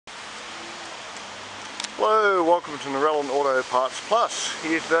Hello, welcome to Narellan Auto Parts Plus.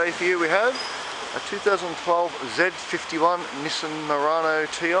 Here today for you we have a 2012 Z51 Nissan Murano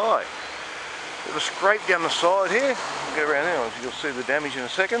TI. Bit of a scrape down the side here. We'll go around there, you'll see the damage in a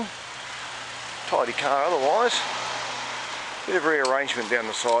second. Tidy car otherwise. Bit of rearrangement down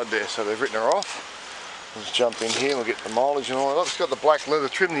the side there, so they've written her off. Let's jump in here, we'll get the mileage and all that. It's got the black leather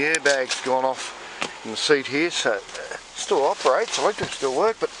trim, the airbag's gone off in the seat here, so it still operates, electric still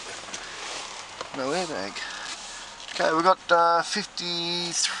work, but no airbag. Okay, we've got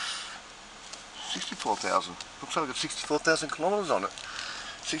 64,000. Looks like we've got 64,000 kilometres on it.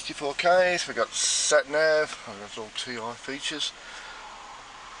 64 Ks, we've got sat nav, that's all TI features.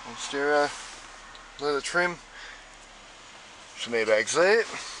 On stereo, leather trim, some airbags there.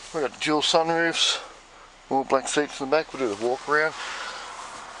 We've got dual sunroofs, all black seats in the back. We'll do the walk around.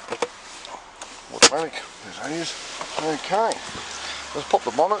 Automatic, there's those. Okay. Let's pop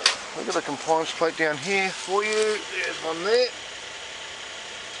the bonnet. We've got a compliance plate down here for you. There's one there.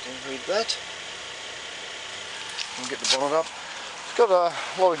 Don't read that. And get the bonnet up. It's got a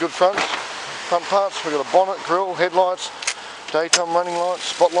lot of good front parts. We've got a bonnet, grille, headlights, daytime running lights,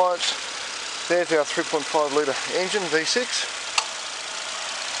 spotlights. There's our 3.5 litre engine, V6.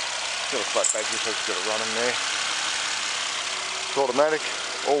 Got a flat battery, so it's got it running there. It's automatic,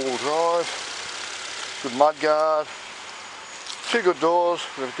 all-wheel drive, good mudguard. Two good doors,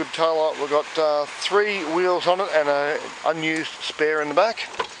 we've got a good tail light, we've got 3 wheels on it and an unused spare in the back.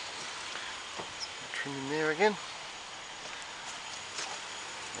 Trim in there again.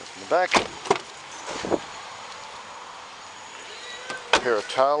 That's in the back. A pair of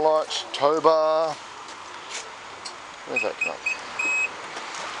tail lights, tow bar. Where's that come up?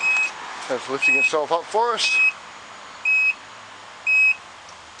 That's lifting itself up for us.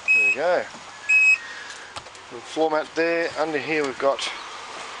 There we go. Floor mat there. Under here we've got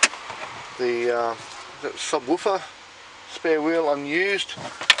the subwoofer, spare wheel unused.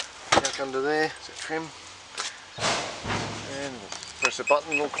 Back under there, it's a trim. And we'll press a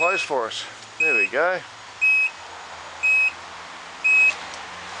button and it'll close for us. There we go.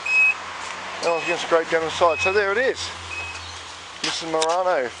 Now I'm going to scrape down the side. So there it is. Nissan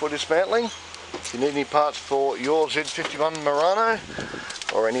Murano for dismantling. If you need any parts for your Z51 Murano,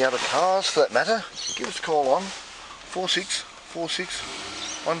 or any other cars for that matter, give us a call on 4646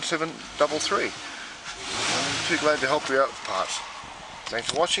 1733. I'm too glad to help you out with parts. Thanks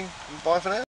for watching, and bye for now.